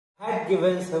I had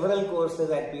given several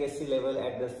courses at PSc level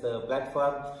at this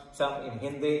platform, some in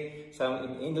Hindi, some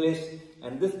in English,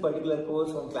 and this particular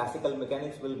course on classical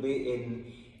mechanics will be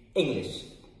in English.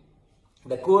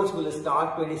 The course will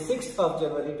start 26th of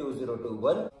January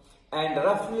 2021 and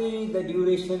roughly the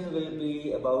duration will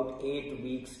be about 8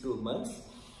 weeks, 2 months,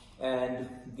 and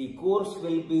the course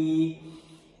will be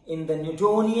in the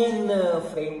Newtonian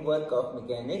framework of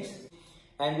mechanics.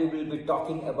 And we will be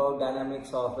talking about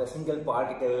dynamics of a single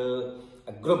particle,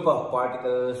 a group of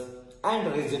particles and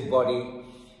a rigid body.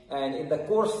 And in the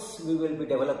course we will be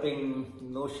developing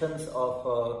notions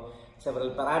of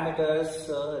several parameters,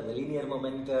 the linear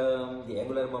momentum, the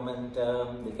angular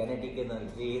momentum, the kinetic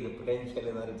energy, the potential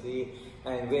energy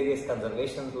and various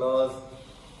conservation laws.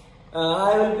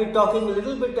 I will be talking a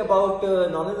little bit about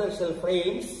non-inertial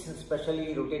frames,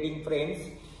 especially rotating frames.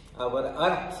 Our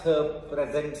Earth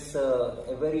presents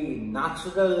a very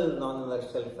natural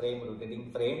non-inertial frame,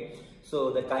 rotating frame. So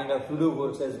the kind of fluid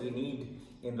forces we need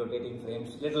in rotating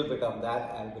frames, little bit of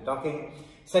that I will be talking.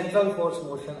 Central force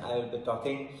motion I will be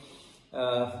talking.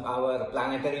 Our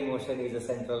planetary motion is a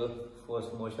central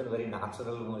force motion, very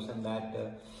natural motion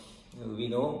that we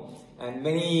know, and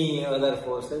many other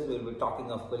forces. We will be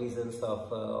talking of collisions of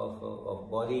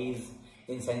bodies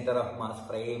in center of mass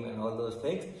frame and all those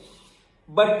things.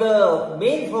 But the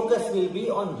main focus will be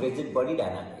on rigid body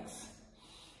dynamics.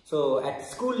 So at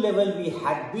school level we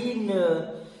had been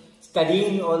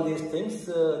studying all these things,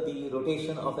 the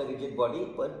rotation of a rigid body,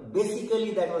 but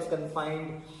basically that was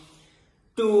confined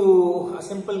to a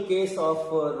simple case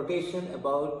of rotation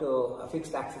about a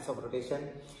fixed axis of rotation.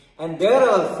 And there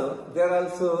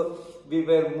also we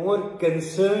were more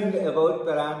concerned about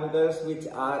parameters which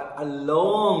are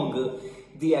along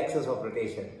the axis of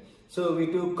rotation. So we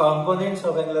took components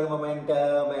of angular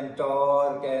momentum and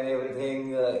torque and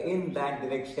everything in that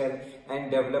direction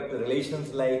and developed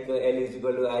relations like L is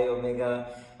equal to I omega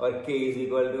or K is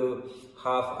equal to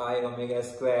half I omega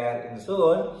square and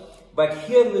so on. But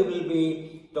here we will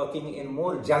be talking in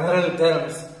more general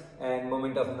terms, and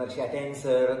moment of inertia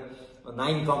tensor,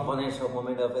 9 components of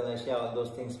moment of inertia, all those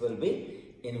things will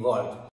be involved.